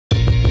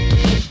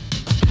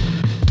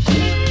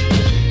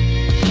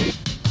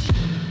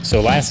So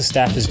Linus'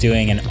 staff is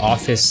doing an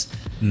office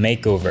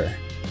makeover.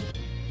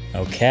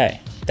 Okay,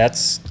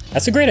 that's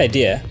a great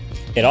idea.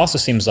 It also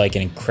seems like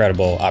an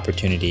incredible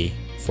opportunity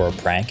for a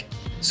prank.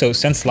 So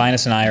since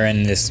Linus and I are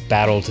in this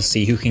battle to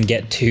see who can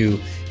get to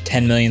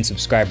 10 million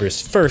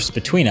subscribers first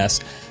between us,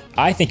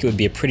 I think it would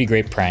be a pretty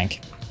great prank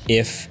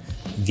if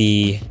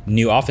the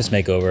new office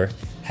makeover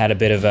had a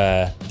bit of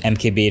a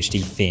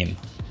MKBHD theme.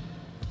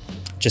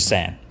 Just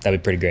saying,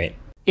 that'd be pretty great.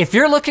 If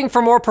you're looking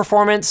for more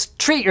performance,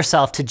 treat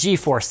yourself to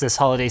GeForce this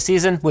holiday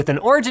season with an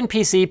Origin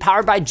PC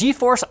powered by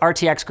GeForce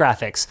RTX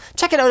graphics.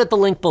 Check it out at the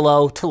link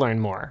below to learn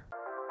more.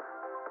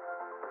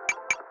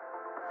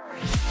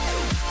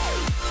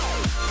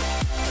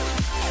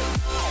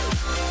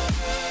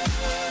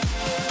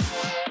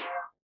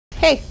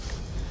 Hey,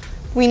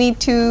 we need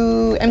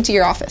to empty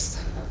your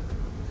office.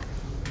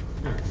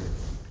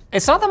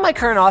 It's not that my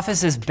current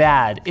office is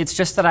bad, it's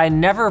just that I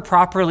never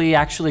properly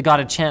actually got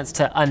a chance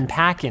to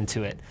unpack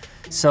into it.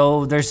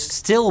 So there's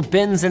still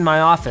bins in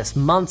my office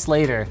months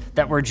later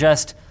that were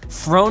just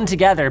thrown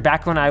together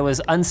back when I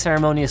was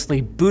unceremoniously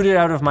booted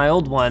out of my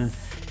old one,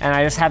 and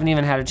I just haven't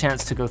even had a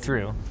chance to go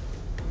through.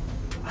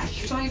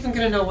 You're not even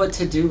gonna know what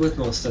to do with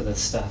most of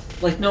this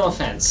stuff. Like, no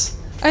offense.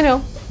 I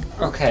know.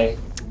 Okay.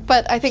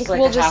 But I think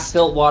we'll just...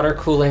 half-built water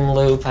cooling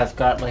loop. I've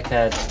got like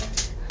a...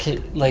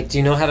 Like, do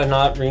you know how to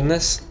not ream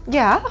this?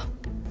 Yeah.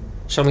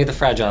 Show me the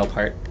fragile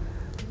part.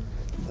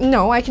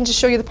 No, I can just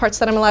show you the parts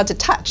that I'm allowed to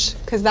touch,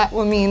 because that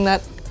will mean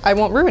that I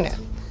won't ruin it.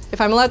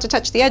 If I'm allowed to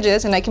touch the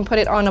edges and I can put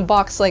it on a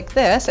box like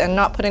this and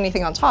not put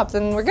anything on top,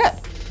 then we're good.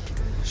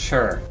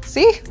 Sure.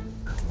 See?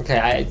 Okay,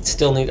 I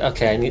still need,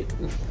 okay,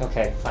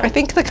 okay, fine. I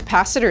think the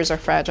capacitors are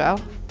fragile.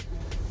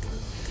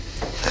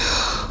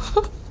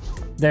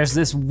 There's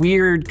this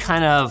weird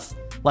kind of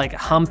like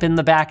hump in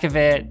the back of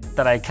it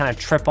that I kind of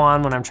trip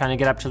on when I'm trying to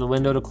get up to the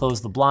window to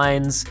close the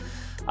blinds.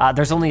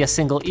 There's only a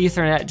single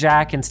Ethernet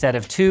jack instead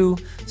of two,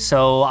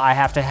 so I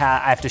have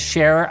to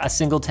share a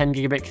single 10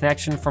 gigabit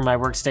connection for my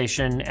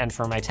workstation and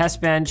for my test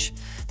bench.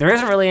 There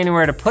isn't really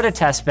anywhere to put a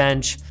test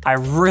bench. I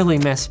really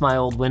miss my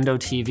old window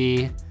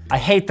TV. I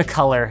hate the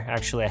color.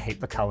 Actually, I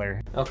hate the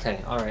color. Okay,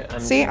 all right.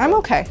 I'm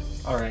okay.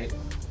 All right.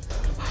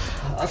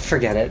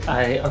 Forget it.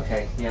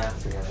 Okay, yeah,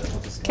 forget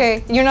it.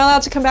 Okay, you're not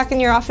allowed to come back in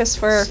your office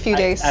for a few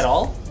days. At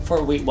all?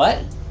 Wait, what?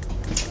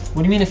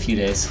 What do you mean a few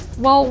days?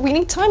 Well, we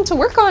need time to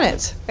work on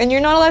it, and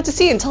you're not allowed to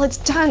see it until it's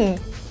done.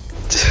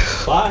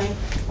 Bye.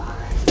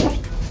 Bye.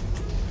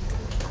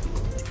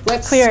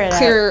 Let's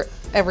clear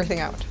everything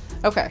out.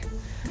 Okay,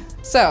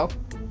 so.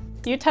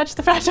 You touch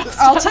the fragile stuff.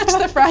 I'll touch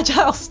the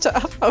fragile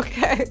stuff,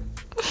 okay.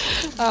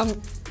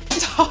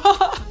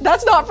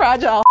 That's not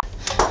fragile.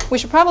 We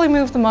should probably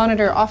move the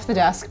monitor off the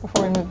desk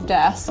before we move the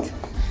desk.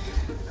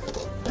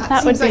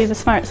 That would be the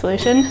smart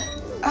solution.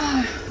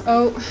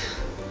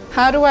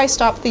 How do I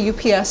stop the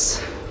UPS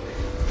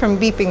from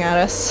beeping at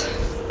us?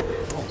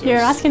 You're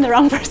asking the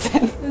wrong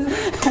person.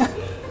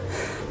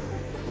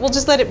 We'll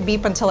just let it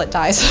beep until it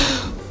dies.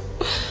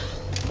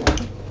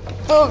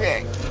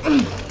 Okay.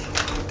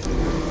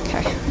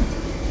 Okay.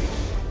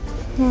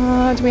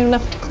 Do we have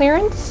enough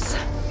clearance?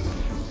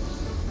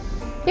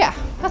 Yeah,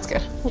 that's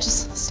good. We'll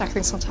just stack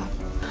things on top.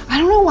 I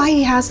don't know why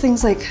he has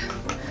things like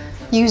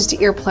used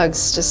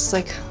earplugs just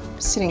like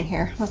sitting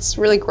here. That's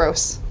really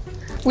gross.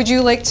 Would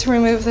you like to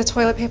remove the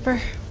toilet paper?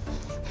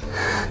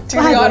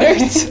 Do the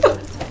honors.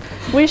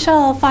 We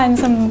shall find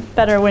some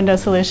better window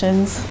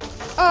solutions.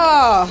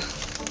 Oh,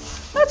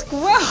 that's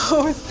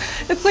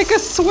gross. It's like a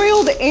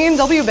soiled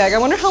A&W bag. I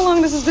wonder how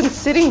long this has been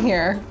sitting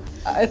here.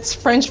 It's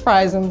French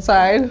fries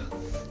inside.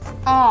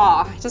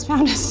 Ah, I just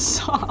found a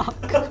sock.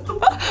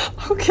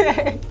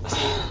 Okay.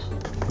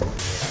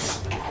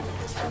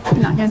 I'm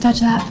not gonna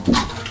touch that.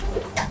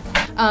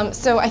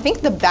 So I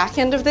think the back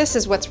end of this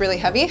is what's really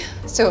heavy.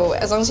 So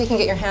as long as you can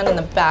get your hand in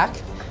the back.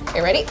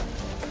 Okay, ready?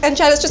 And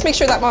Chad, just make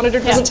sure that monitor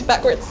doesn't tip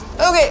backwards.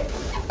 Okay,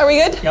 are we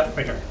good? Yep,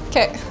 right here.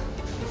 Okay.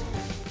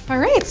 All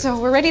right, so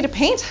we're ready to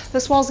paint.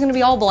 This wall's gonna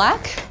be all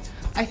black.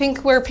 I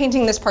think we're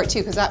painting this part too,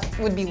 because that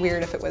would be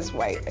weird if it was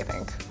white, I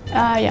think.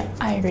 Yeah,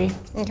 I agree.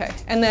 Okay,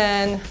 and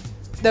then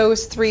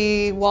those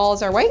 3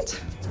 walls are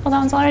white? Well, that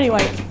one's already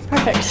white.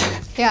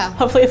 Perfect. Yeah.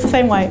 Hopefully it's the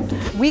same white.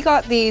 We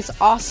got these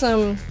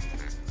awesome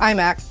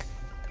iMac.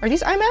 Are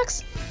these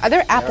iMacs?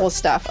 They're Apple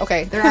stuff.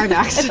 Okay, they're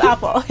iMacs. It's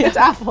Apple. Yeah. It's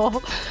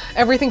Apple.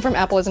 Everything from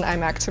Apple is an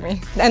iMac to me.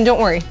 And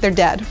don't worry, they're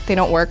dead. They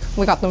don't work.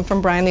 We got them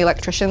from Brian the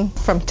electrician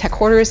from Tech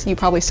Hoarders. You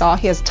probably saw,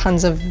 he has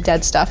tons of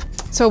dead stuff.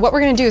 So what we're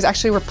gonna do is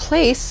actually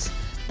replace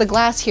the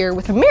glass here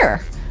with a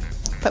mirror.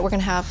 But we're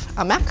gonna have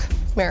a Mac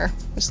mirror,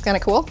 which is kinda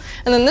cool.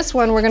 And then this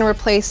one we're gonna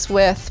replace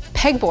with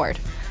pegboard.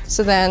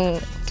 So then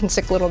you can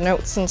stick little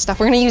notes and stuff.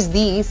 We're gonna use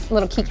these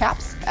little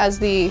keycaps as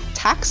the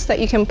tacks that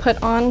you can put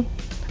on.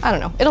 I don't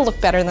know, it'll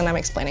look better than I'm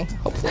explaining,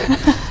 hopefully.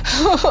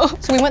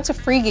 So we went to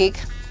Free Geek,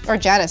 or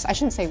Janice, I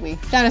shouldn't say we.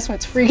 Janice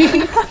went to Free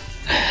Geek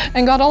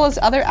and got all this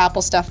other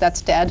Apple stuff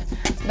that's dead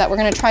that we're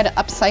gonna try to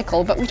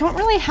upcycle, but we don't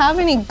really have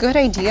any good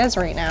ideas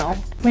right now.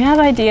 We have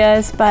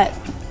ideas, but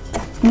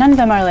none of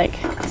them are like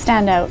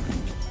stand out.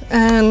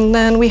 And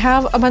then we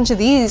have a bunch of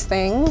these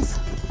things.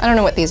 I don't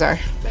know what these are.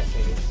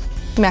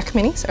 Mac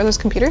Minis? Are those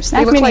computers?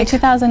 Mac they look Mini like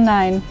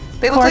 2009.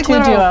 They look Core like 2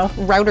 little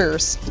Duo.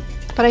 routers.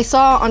 But I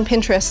saw on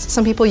Pinterest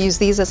some people use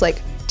these as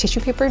like tissue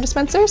paper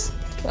dispensers.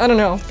 I don't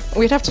know.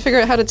 We'd have to figure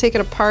out how to take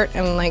it apart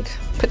and like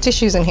put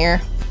tissues in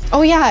here.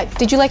 Oh yeah,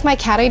 did you like my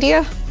cat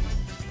idea?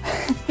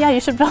 Yeah, you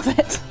should build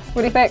it.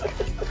 What do you think?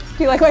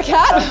 Do you like my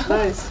cat? That's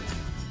nice.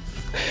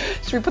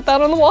 Should we put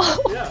that on the wall?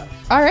 Yeah.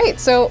 All right,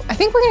 so I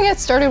think we're gonna get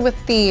started with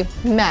the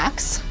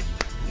Macs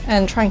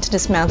and trying to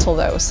dismantle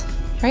those,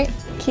 right?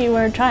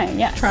 Keyword trying,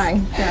 yes.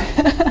 Trying,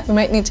 yeah. We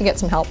might need to get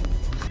some help.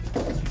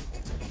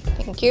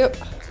 Thank you.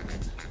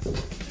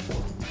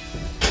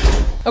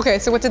 Okay,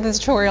 so what did the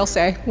tutorial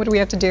say? What do we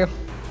have to do?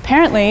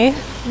 Apparently,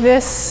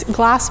 this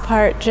glass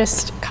part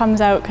just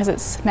comes out because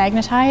it's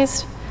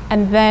magnetized,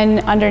 and then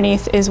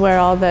underneath is where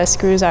all the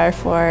screws are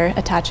for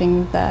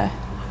attaching the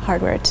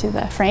hardware to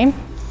the frame.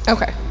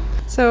 Okay,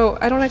 so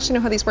I don't actually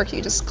know how these work.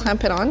 You just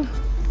clamp it on?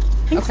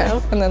 I think Okay,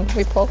 so. and then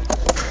we pull.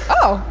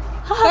 Oh,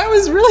 that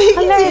was really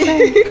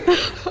easy.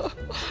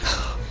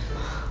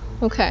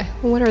 Okay,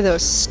 what are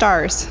those?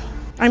 Stars.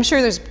 I'm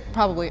sure there's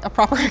probably a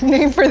proper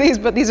name for these,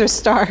 but these are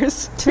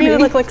stars. To me, they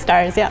look like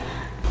stars, yeah.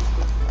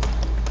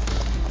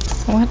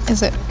 What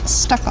is it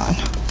stuck on?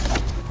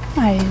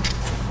 I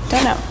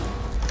don't know.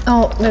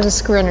 Oh, there's a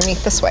screw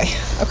underneath this way.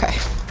 Okay.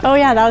 Oh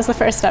yeah, that was the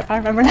first step, I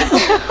remember now.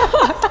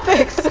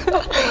 Thanks.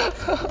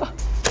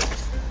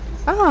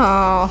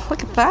 Oh,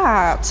 look at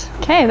that.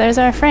 Okay, there's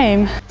our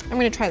frame. I'm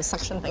gonna try the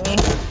suction thingy.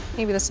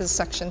 Maybe this is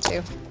suction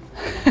too.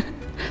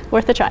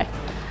 Worth a try.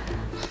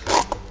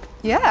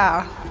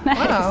 Yeah. Nice.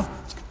 Wow.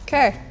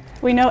 Okay.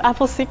 We know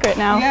Apple's secret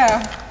now.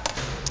 Yeah.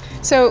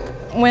 So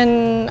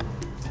when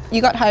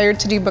you got hired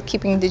to do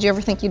bookkeeping, did you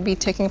ever think you'd be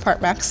taking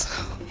apart Macs?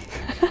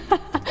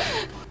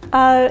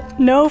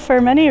 No, for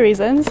many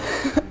reasons.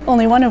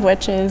 Only one of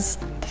which is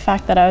the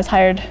fact that I was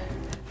hired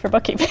for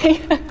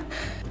bookkeeping.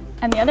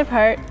 And the other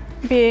part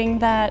being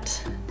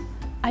that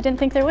I didn't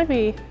think there would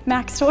be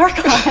Macs to work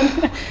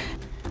on.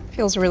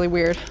 Feels really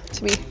weird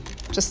to be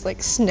just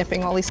like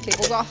snipping all these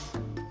cables off.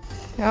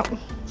 Yep,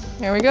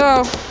 there we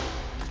go.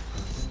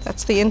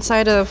 That's the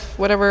inside of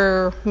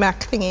whatever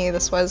Mac thingy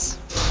this was.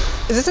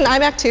 Is this an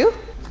iMac too?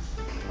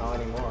 Not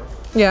anymore.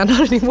 Yeah,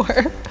 not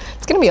anymore.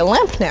 It's gonna be a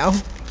lamp now.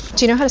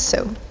 Do you know how to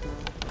sew?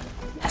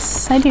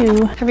 Yes, I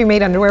do. Have you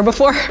made underwear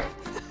before?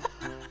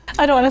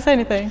 I don't want to say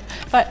anything,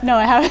 but no,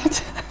 I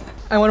haven't.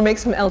 I want to make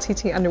some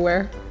LTT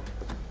underwear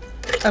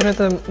out of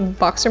the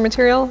boxer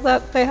material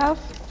that they have,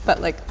 but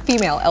like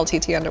female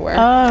LTT underwear.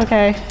 Oh,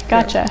 okay,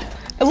 gotcha.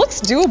 It looks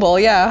doable,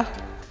 yeah.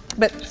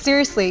 But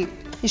seriously,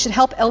 you should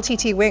help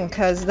LTT Wing,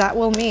 because that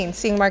will mean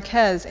seeing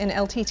Marques in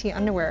LTT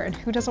underwear, and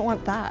who doesn't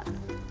want that?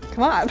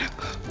 Come on.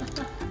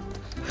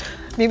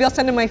 Maybe I'll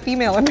send him my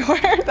female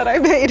underwear that I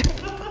made.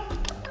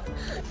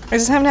 I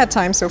just haven't had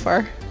time so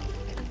far.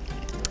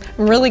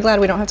 I'm really glad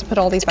we don't have to put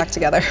all these back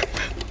together.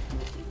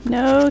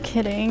 No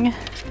kidding.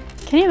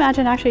 Can you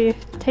imagine actually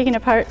taking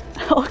apart a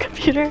whole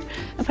computer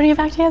and putting it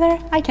back together?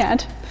 I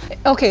can't.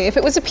 Okay, if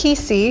it was a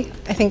PC,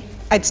 I think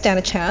I'd stand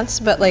a chance,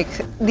 but like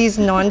these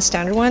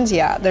non-standard ones,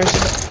 yeah, there's,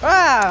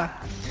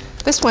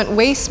 This went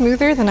way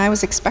smoother than I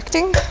was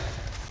expecting.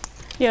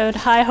 You had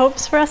high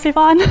hopes for us,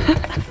 Yvonne?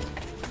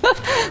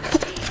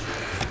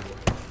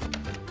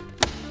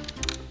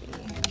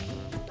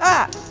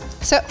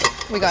 So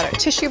we got our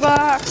tissue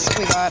box,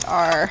 we got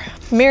our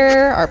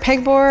mirror, our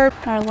pegboard,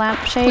 Our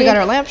lampshade. we got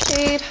our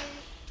lampshade.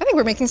 I think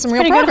we're making some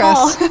real Pretty good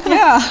progress. haul.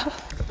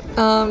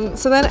 Yeah.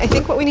 So then I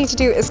think what we need to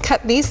do is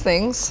cut these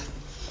things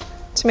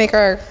to make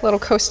our little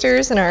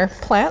coasters and our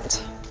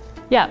plant.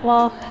 Yeah,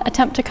 well,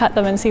 attempt to cut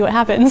them and see what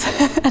happens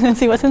and then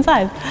see what's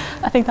inside.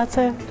 I think that's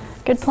a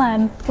good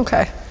plan.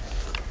 Okay.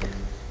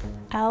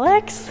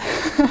 Alex?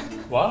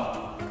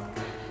 What?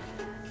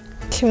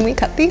 Can we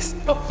cut these?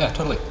 Oh, yeah,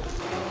 totally.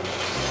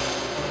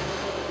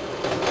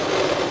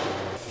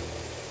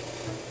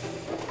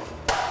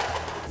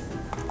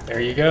 There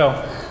you go.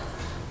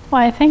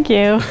 Why, thank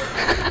you,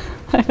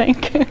 I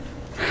think.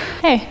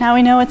 Hey, now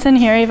we know what's in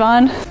here,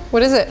 Yvonne.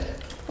 What is it?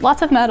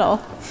 Lots of metal.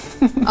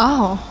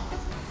 Oh.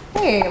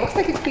 Hey, it looks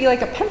like it could be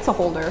like a pencil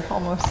holder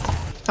almost.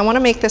 I want to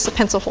make this a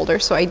pencil holder,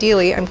 so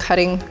ideally I'm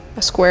cutting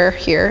a square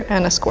here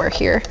and a square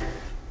here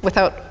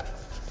without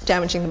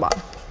damaging the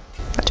bottom.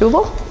 Is that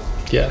doable?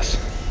 Yes.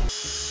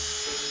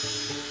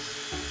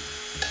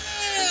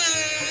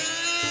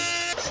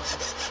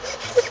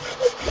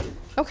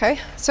 Okay,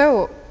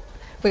 so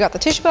we got the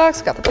tissue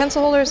box, we got the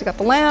pencil holders, we got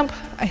the lamp.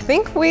 I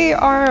think we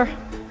are,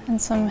 And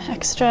some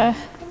extra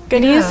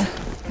goodies. yeah,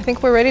 I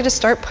think we're ready to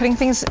start putting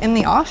things in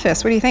the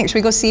office. What do you think? Should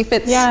we go see if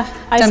it's Yeah,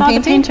 I done saw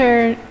painting? the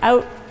painter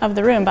out of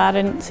the room, but I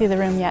didn't see the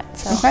room yet,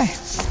 so. Okay.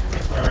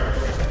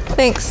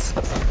 Thanks.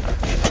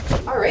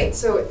 All right,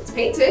 so it's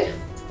painted.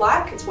 It's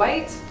black, it's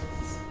white.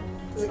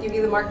 Does it give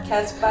you the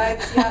Marques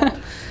vibes yet?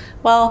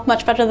 Well,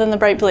 much better than the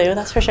bright blue,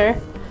 that's for sure.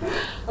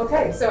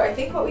 Okay, so I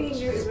think what we need to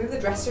do is move the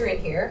dresser in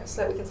here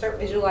so that we can start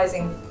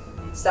visualizing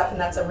stuff,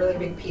 and that's a really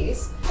big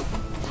piece.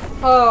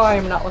 Oh,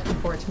 I'm not looking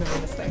forward to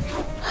moving this thing.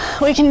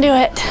 We can do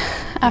it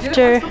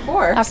after, once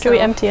before, after we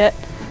so- empty it.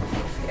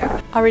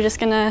 Yeah. Are we just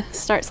gonna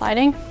start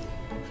sliding?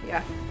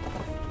 Yeah.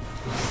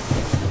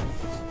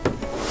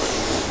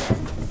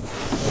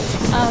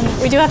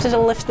 We do have to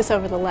lift this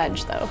over the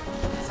ledge, though.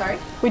 Sorry?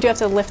 We do have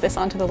to lift this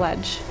onto the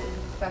ledge.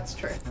 That's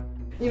true.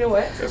 You know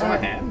what? There's my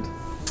hand.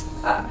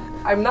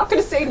 I'm not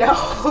gonna say no.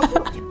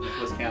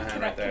 Let's count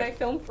hand right Can I there.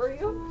 film for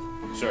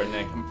you? Sure,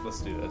 Nick, let's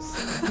do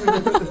this.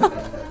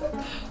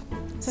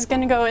 This is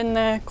gonna go in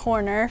the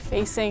corner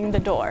facing the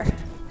door.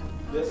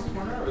 This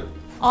corner or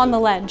On the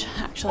ledge,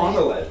 actually. on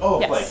the ledge? Oh,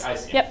 Yes. like, I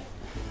see. Yep.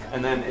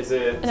 And then is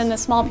it... And then the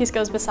small piece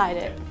goes beside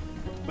it.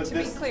 But To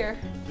be clear,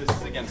 this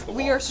is against the wall.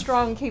 we are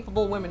strong,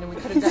 capable women, and we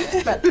could have done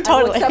it, but I will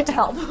Totally. accept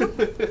help.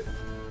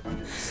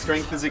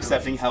 Strength is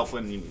accepting help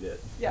when you need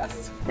it.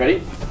 Yes. Ready?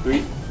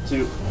 3,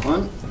 2,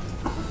 1.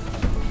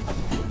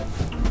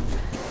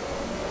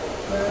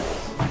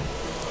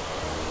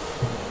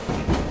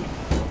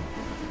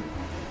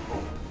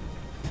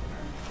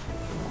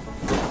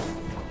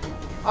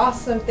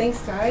 Awesome, thanks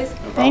guys.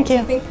 Thank Do you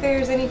you. think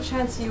there's any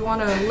chance you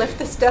want to lift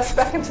this desk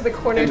back into the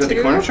corner Into too?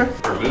 the corner, sure.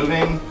 We're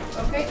moving.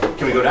 Okay.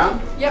 Can we go down?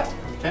 Yep.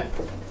 Okay.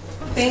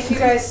 Thank you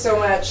guys so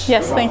much.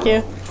 Yes, thank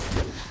you.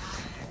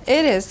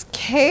 It is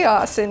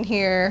chaos in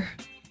here.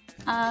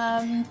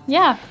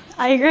 Yeah,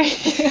 I agree.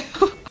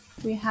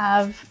 We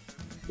have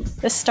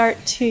the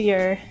start to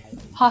your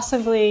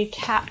possibly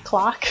cat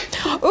clock.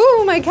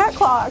 Ooh, my cat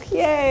clock,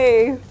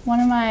 yay. One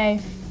of my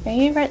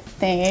favorite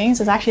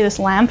things is actually this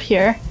lamp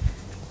here.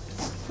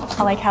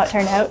 I like how it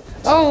turned out.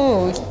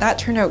 Oh, that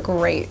turned out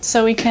great.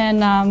 So we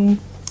can,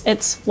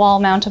 it's wall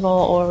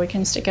mountable, or we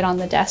can stick it on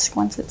the desk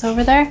once it's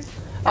over there.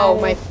 Oh,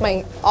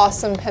 my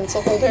awesome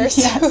pencil holders.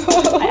 Yes,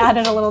 I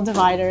added a little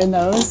divider in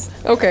those.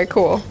 Okay,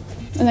 cool.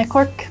 And the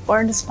cork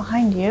board is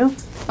behind you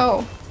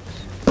Oh,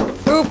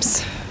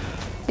 oops.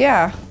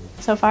 Yeah,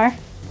 so far.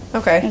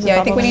 okay. There's a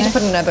Yeah, I think bubble we in need to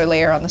there. put another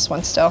layer on this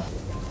one still.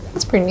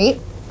 That's pretty neat.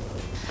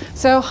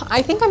 So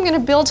I think I'm gonna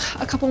build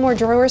a couple more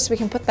drawers so we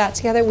can put that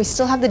together. We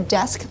still have the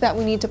desk that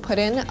we need to put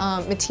in.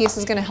 Matthias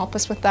is gonna help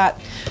us with that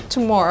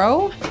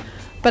tomorrow.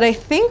 But I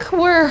think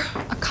we're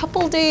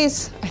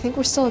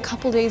still a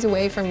couple days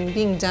away from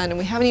being done, and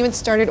we haven't even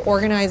started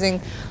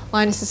organizing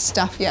Linus's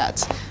stuff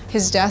yet.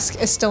 His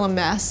desk is still a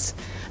mess,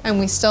 and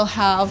we still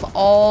have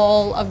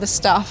all of the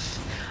stuff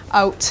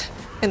out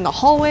in the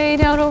hallway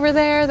down over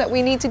there that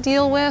we need to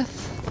deal with.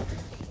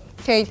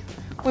 Okay,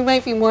 we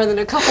might be more than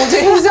a couple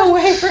days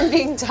away from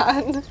being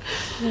done.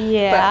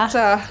 Yeah.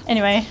 But,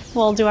 anyway,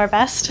 we'll do our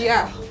best.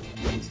 yeah.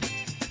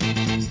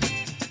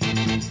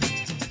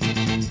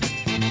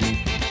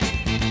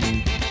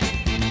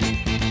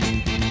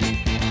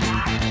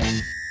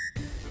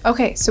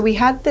 Okay, so we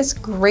had this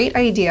great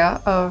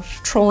idea of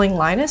trolling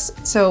Linus.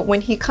 So when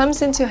he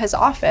comes into his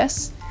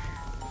office,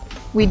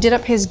 we did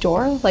up his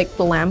door like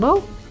the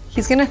Lambo.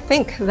 He's gonna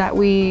think that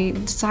we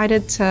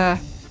decided to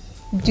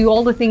do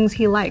all the things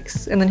he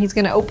likes, and then he's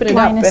gonna open it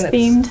Linus up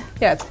and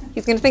themed.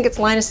 he's gonna think it's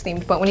Linus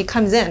themed, but when he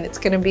comes in, it's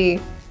gonna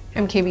be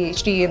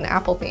MKBHD and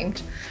Apple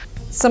themed.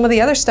 Some of the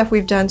other stuff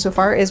we've done so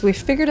far is we've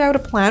figured out a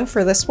plan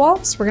for this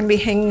wall. So we're gonna be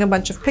hanging a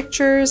bunch of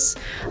pictures.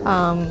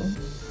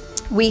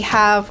 We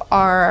have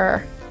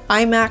our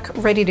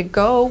iMac ready to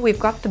go. We've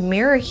got the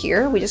mirror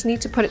here. We just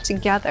need to put it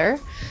together.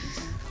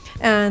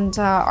 And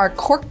our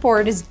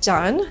corkboard is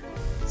done.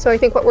 So I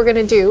think what we're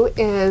gonna do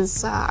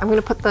is I'm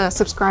gonna put the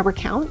subscriber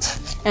count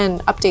and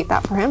update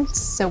that for him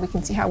so we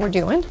can see how we're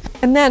doing.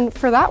 And then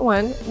for that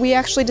one, we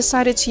actually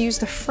decided to use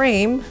the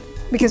frame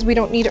because we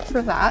don't need it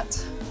for that,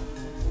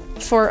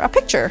 for a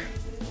picture.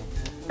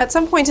 At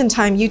some point in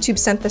time, YouTube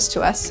sent this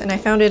to us and I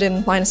found it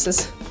in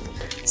Linus's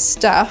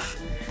stuff,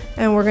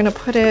 and we're gonna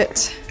put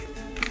it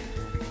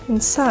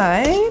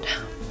inside.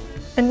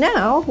 And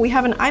now we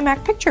have an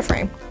iMac picture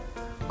frame.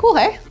 Cool,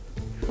 hey?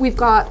 We've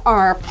got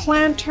our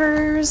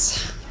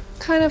planters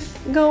kind of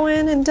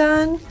going and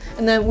done.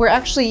 And then we're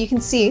actually, you can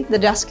see the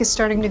desk is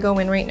starting to go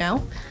in right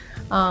now.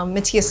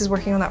 Matthias is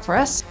working on that for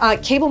us.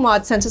 Cable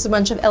Mod sent us a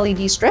bunch of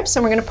LED strips,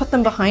 and we're gonna put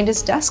them behind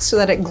his desk so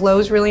that it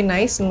glows really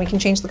nice and we can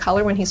change the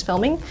color when he's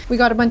filming. We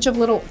got a bunch of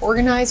little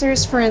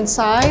organizers for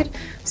inside.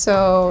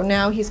 So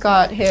now he's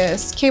got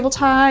his cable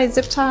ties,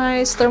 zip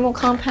ties, thermal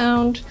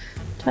compound,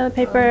 Toilet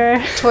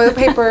paper. toilet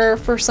paper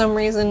for some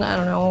reason, I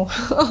don't know.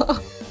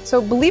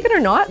 So believe it or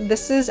not,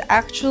 this is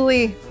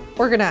actually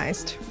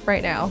organized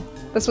right now.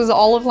 This was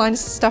all of Linus'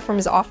 stuff from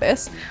his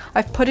office.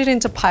 I've put it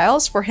into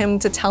piles for him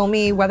to tell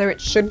me whether it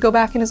should go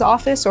back in his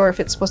office or if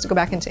it's supposed to go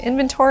back into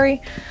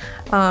inventory.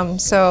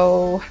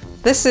 So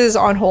this is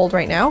on hold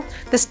right now.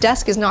 This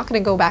desk is not gonna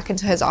go back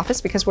into his office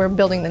because we're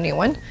building the new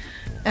one.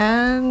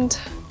 And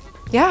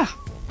yeah,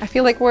 I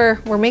feel like we're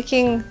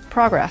making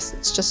progress.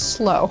 It's just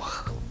slow.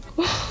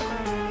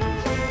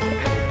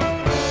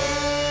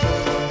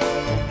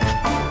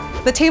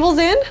 The table's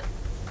in,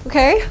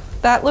 okay?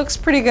 That looks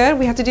pretty good.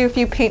 We have to do a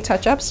few paint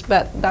touch-ups,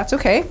 but that's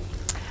okay.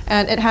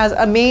 And it has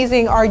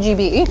amazing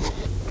RGB.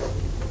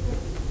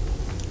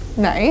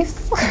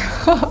 Nice.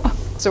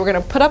 So we're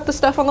gonna put up the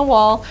stuff on the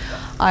wall.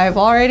 I've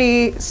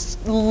already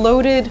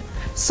loaded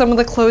some of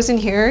the clothes in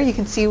here. You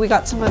can see we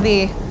got some of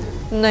the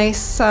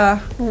nice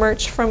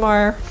merch from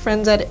our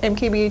friends at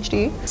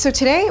MKBHD. So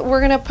today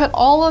we're gonna put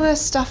all of this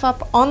stuff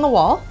up on the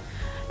wall,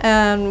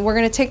 and we're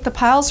gonna take the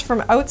piles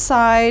from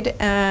outside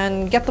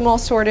and get them all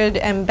sorted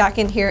and back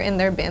in here in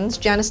their bins.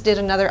 Janice did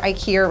another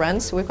IKEA run,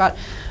 so we've got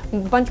a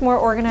bunch more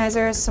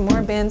organizers, some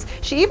more bins.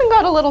 She even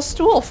got a little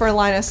stool for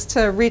Linus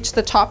to reach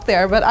the top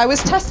there, but I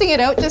was testing it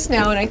out just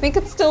now and I think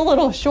it's still a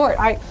little short.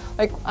 I'm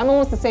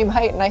almost the same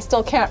height and I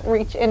still can't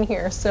reach in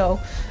here, so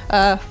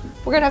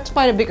we're gonna have to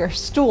find a bigger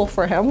stool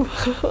for him.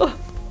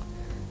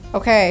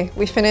 Okay,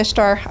 we finished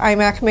our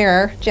iMac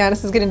mirror.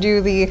 Janice is gonna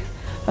do the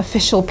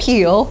official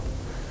peel.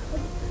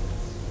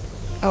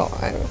 Oh,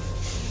 I don't know.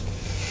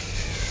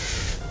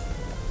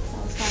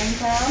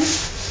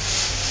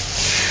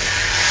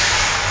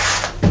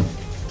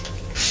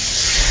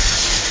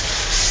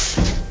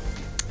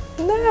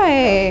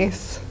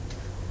 Nice.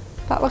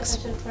 That looks.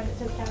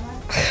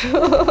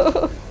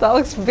 That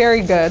looks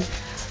very good.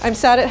 I'm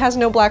sad it has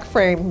no black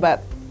frame,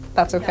 but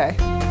that's okay.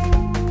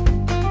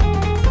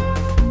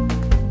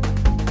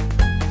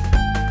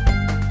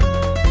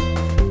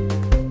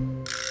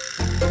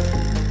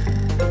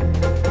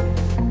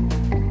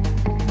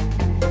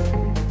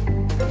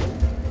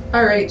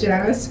 All right,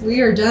 Janice,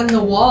 we are done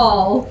the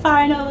wall.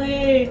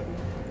 Finally!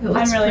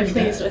 I'm really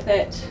pleased with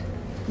it.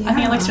 Yeah. I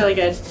think it looks really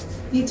good.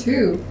 Me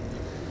too.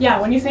 Yeah,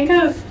 when you think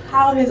of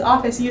how his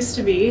office used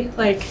to be,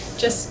 like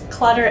just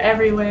clutter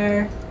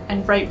everywhere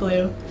and bright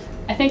blue,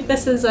 I think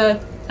this is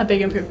a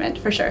big improvement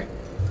for sure.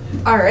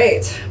 All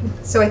right,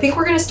 so I think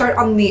we're gonna start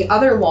on the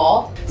other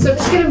wall. So I'm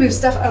just gonna move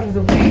stuff out of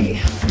the way.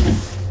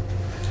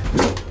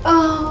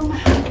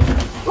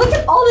 Look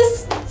at all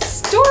this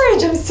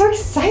storage, I'm so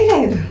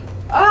excited.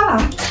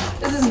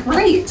 This is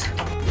great.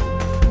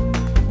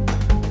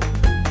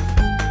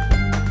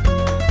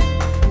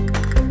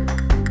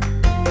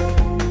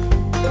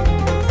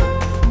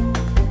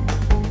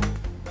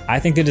 I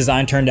think the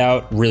design turned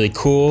out really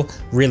cool,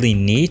 really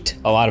neat,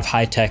 a lot of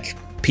high-tech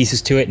pieces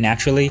to it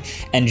naturally,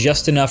 and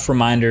just enough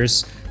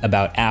reminders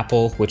about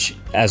Apple, which,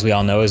 as we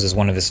all know, is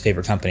one of his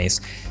favorite companies,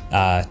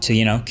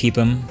 to, keep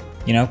him,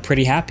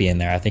 pretty happy in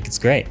there. I think it's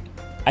great.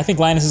 I think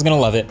Linus is gonna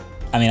love it.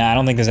 I mean, I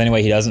don't think there's any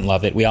way he doesn't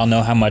love it. We all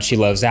know how much he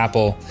loves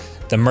Apple.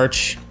 The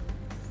merch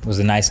was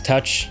a nice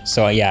touch.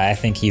 So yeah, I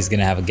think he's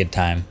gonna have a good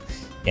time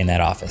in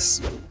that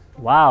office.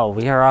 Wow,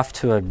 we are off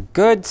to a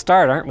good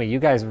start, aren't we? You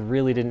guys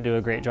really didn't do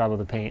a great job with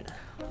the paint.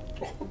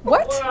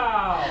 What?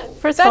 Wow.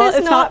 First of all,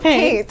 it's not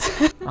paint.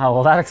 Oh,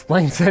 well, that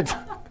explains it.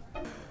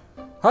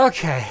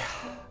 Okay,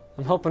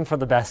 I'm hoping for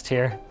the best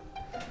here.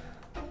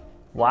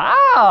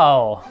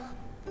 Wow,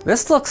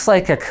 this looks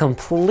like a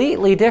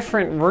completely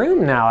different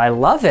room now. I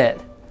love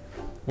it.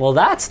 Well,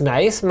 that's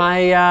nice.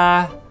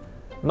 My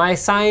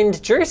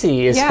signed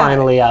jersey is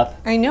finally up.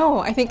 I know.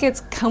 I think it's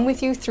come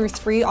with you through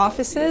 3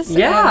 offices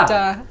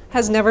and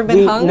has never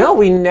been hung. No,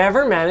 we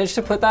never managed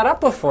to put that up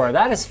before.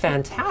 That is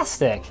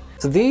fantastic.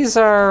 So these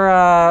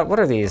are, what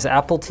are these?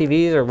 Apple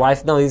TVs or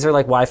Wi-Fi? No, these are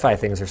like Wi-Fi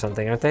things or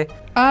something, aren't they?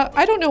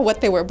 I don't know what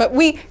they were, but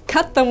we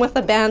cut them with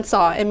a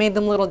bandsaw and made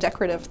them little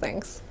decorative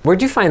things.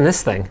 Where'd you find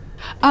this thing?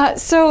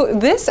 So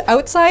this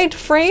outside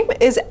frame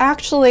is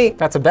actually...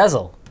 That's a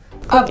bezel.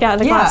 Yeah,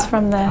 the glass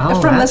from the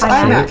from this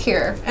iMac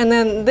here, and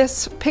then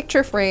this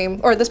picture frame,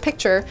 or this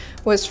picture,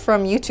 was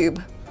from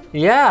YouTube.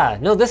 Yeah,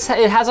 no,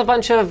 it has a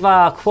bunch of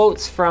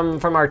quotes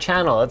from our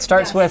channel. It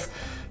starts with,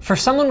 "For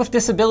someone with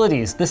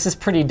disabilities, this is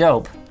pretty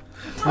dope,"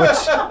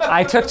 which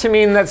I took to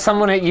mean that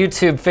someone at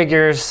YouTube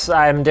figures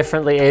I'm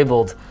differently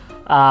abled.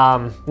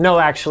 No,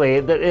 actually,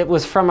 it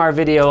was from our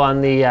video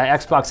on the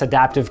Xbox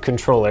adaptive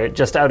controller.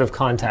 Just out of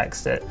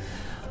context, it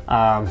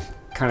kind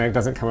of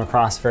doesn't come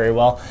across very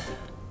well.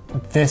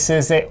 This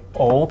is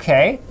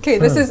okay. Okay,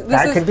 this is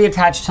that could be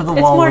attached to the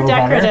wall. It's more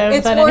decorative.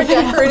 It's more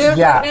decorative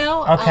right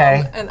now.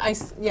 Okay. And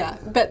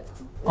but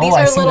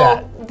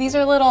these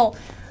are little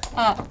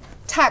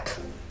tack.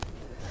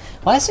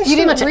 Why is there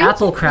so much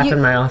Apple crap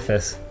in my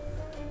office?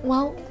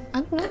 Well, I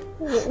don't know.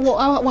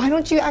 Well, why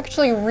don't you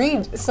actually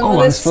read some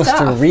of this stuff? Oh, I'm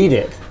supposed to read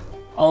it.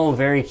 Oh,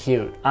 very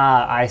cute.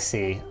 I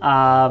see.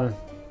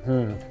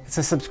 It's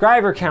a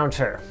subscriber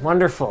counter.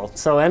 Wonderful.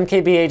 So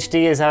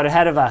MKBHD is out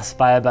ahead of us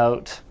by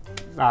about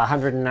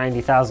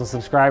 190,000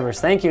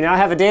 subscribers. Thank you. Now I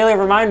have a daily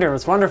reminder.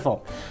 It's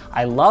wonderful.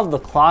 I love the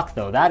clock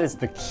though. That is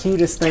the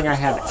cutest thing I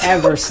have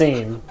ever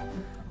seen.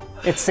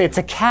 It's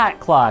a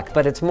cat clock,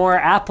 but it's more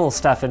Apple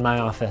stuff in my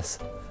office.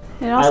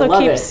 It also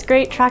keeps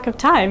great track of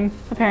time,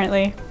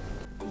 apparently.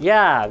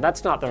 Yeah,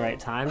 that's not the right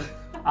time.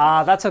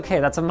 That's okay.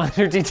 That's a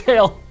minor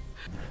detail.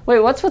 Wait,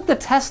 what's with the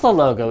Tesla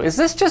logo? Is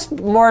this just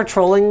more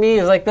trolling me?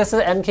 Is like this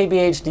is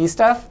MKBHD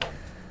stuff?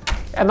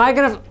 Am I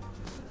gonna...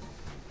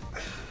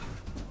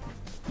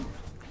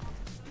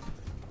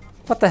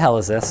 What the hell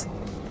is this?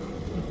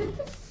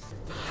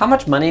 How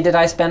much money did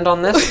I spend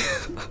on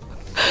this?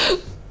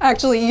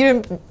 Actually,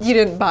 you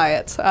didn't buy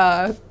it.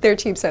 Their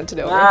team sent it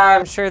over.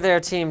 I'm sure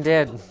their team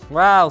did.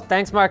 Wow,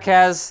 thanks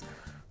Marques.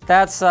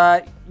 That's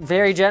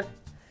very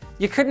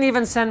You couldn't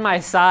even send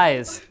my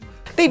size.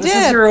 They did.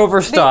 This is your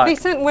overstock. They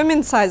sent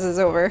women's sizes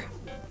over.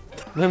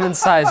 Women's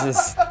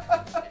sizes.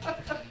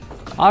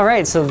 All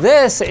right, so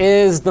this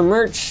is the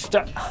merch.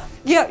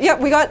 Yeah,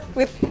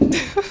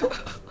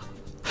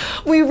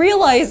 we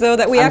realized though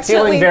that we I'm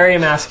feeling very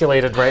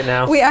emasculated right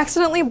now. We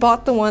accidentally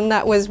bought the one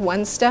that was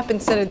 1 step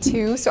instead of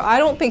 2, so I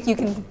don't think you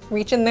can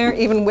reach in there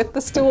even with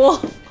the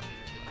stool.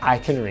 I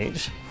can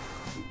reach.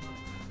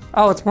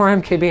 Oh, it's more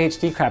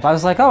MKBHD crap. I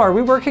was like, oh, are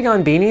we working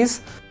on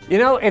beanies? You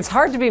know, it's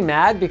hard to be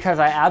mad because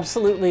I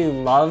absolutely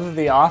love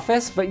The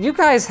Office, but you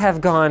guys have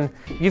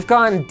you've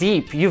gone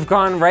deep. You've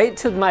gone right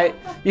to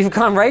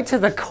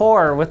the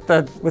core with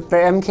the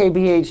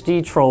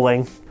MKBHD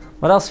trolling.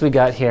 What else we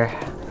got here?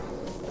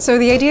 So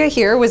the idea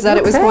here was that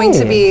it was going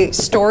to be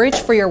storage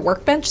for your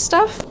workbench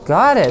stuff.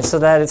 Got it, so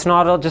that it's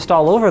not just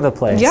all over the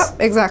place.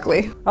 Yep,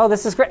 exactly. Oh,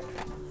 this is great.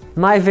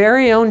 My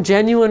very own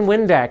genuine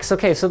Windex.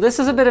 Okay, so this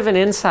is a bit of an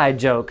inside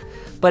joke,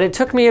 but it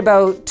took me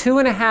about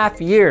 2.5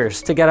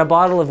 years to get a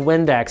bottle of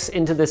Windex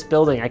into this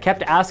building. I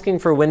kept asking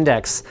for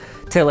Windex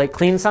to like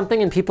clean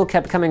something and people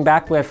kept coming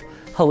back with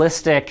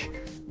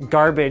holistic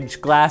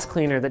garbage glass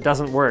cleaner that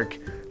doesn't work.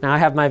 Now I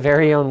have my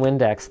very own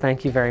Windex.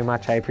 Thank you very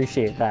much, I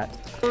appreciate that.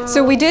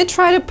 So we did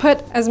try to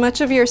put as much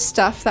of your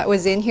stuff that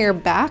was in here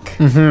back,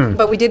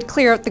 but we did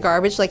clear out the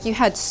garbage. Like you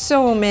had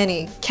so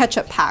many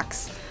ketchup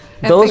packs.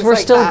 Those were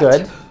still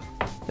good.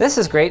 This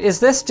is great. Is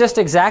this just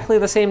exactly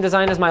the same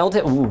design as my old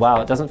table? Ooh,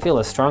 wow, it doesn't feel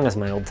as strong as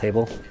my old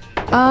table.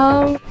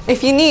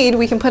 If you need,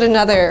 we can put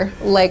another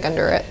leg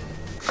under it.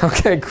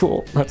 Okay,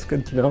 cool. That's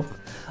good to know.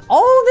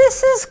 Oh,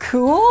 this is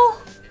cool.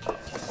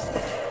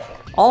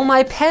 All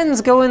my pens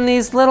go in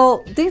these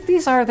little,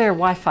 these are their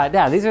Wi-Fi.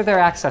 Yeah, these are their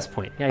access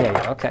point.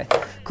 Yeah, okay.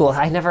 Cool,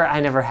 I never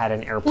had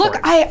an airport. Look,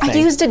 I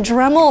used a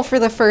Dremel for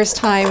the first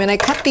time and I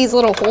cut these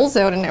little holes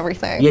out and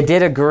everything. You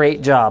did a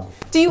great job.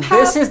 Do you have?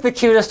 This is the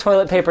cutest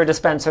toilet paper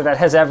dispenser that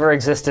has ever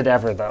existed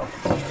ever though.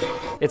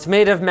 It's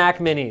made of Mac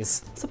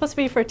Minis. It's supposed to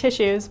be for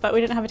tissues, but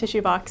we didn't have a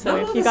tissue box,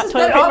 so you got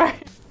toilet paper.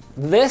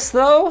 This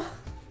though,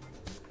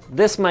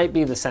 this might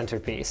be the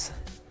centerpiece.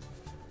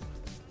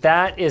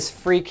 That is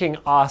freaking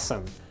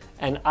awesome.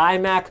 An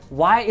iMac,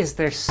 why is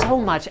there so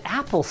much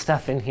Apple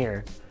stuff in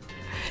here?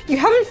 You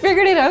haven't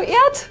figured it out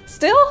yet?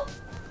 Still?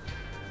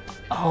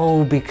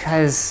 Oh,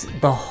 because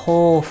the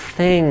whole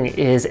thing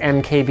is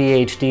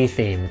MKBHD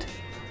themed.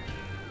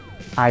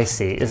 I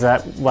see. Is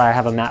that why I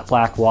have a matte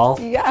black wall?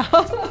 Yeah.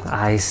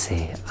 I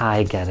see.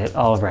 I get it.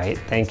 All right.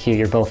 Thank you.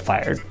 You're both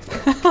fired.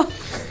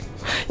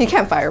 You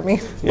can't fire me.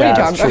 Yeah,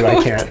 that's true.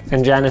 I can't.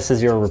 And Janice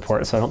is your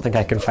report, so I don't think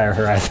I can fire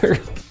her either.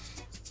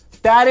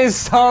 That is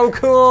so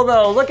cool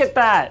though, look at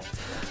that.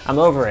 I'm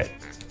over it.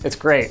 It's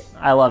great,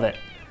 I love it.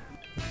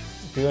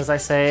 Do as I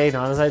say,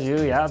 not as I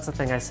do, yeah, that's the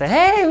thing I say.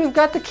 Hey, we've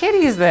got the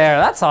kitties there,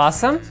 that's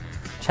awesome.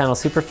 Channel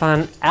super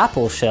fun,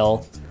 apple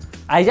shill.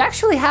 I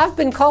actually have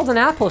been called an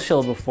apple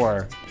shill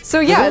before. So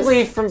yeah.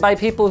 Presumably by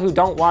people who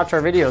don't watch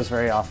our videos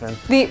very often.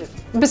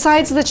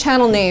 Besides the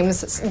channel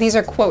names, these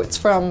are quotes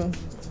from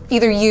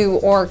either you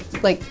or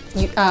like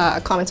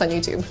comments on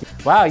YouTube.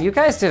 Wow, you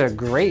guys did a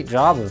great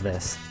job of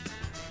this.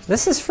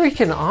 This is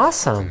freaking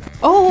awesome.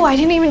 Oh, I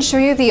didn't even show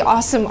you the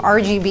awesome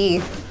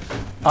RGB.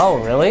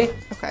 Oh, really?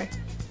 Okay.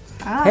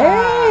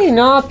 Hey,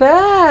 not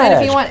bad.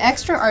 And if you want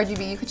extra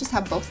RGB, you could just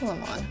have both of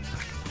them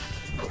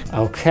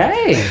on.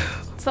 Okay.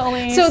 It's the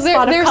only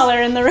spot of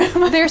color in the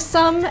room. There's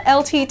some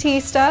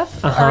LTT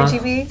stuff,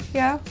 RGB,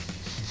 yeah.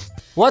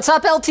 What's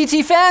up,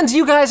 LTT fans?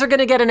 You guys are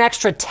gonna get an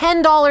extra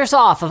 $10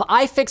 off of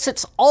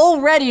iFixit's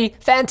already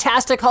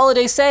fantastic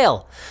holiday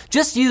sale.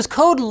 Just use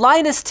code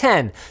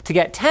Linus10 to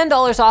get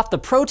 $10 off the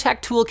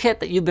ProTech toolkit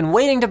that you've been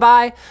waiting to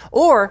buy,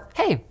 or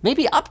hey,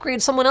 maybe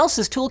upgrade someone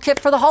else's toolkit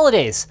for the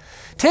holidays.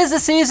 'Tis the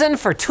season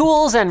for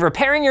tools and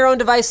repairing your own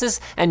devices,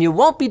 and you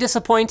won't be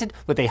disappointed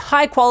with a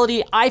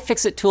high-quality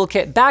iFixit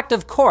toolkit backed,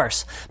 of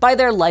course, by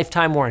their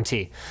lifetime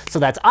warranty. So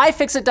that's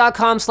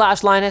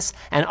ifixit.com/Linus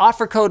and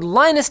offer code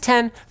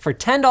Linus10 for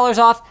 $10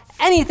 off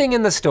anything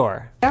in the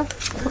store. Yeah,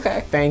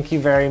 okay. Thank you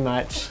very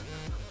much.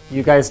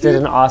 You guys did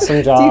an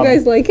awesome job. Do you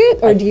guys like it,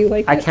 or do you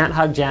like it? I can't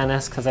hug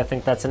Janice because I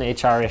think that's an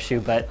HR issue,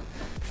 but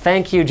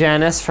thank you,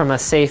 Janice, from a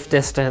safe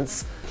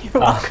distance.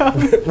 You're welcome.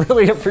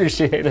 Really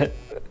appreciate it.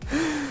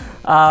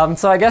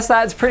 So I guess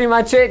that's pretty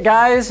much it,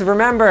 guys.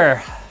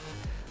 Remember,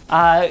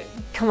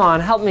 come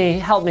on, help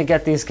me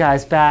get these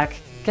guys back.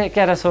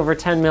 Get us over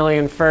 10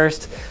 million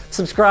first.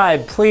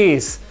 Subscribe,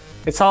 please.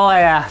 It's all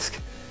I ask.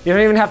 You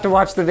don't even have to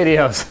watch the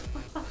videos.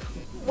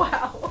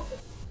 Wow.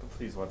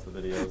 Please watch the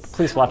videos.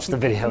 Please watch the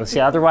videos.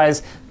 Yeah,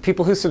 otherwise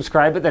people who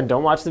subscribe but then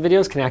don't watch the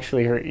videos can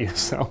actually hurt you,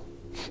 so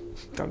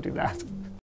don't do that.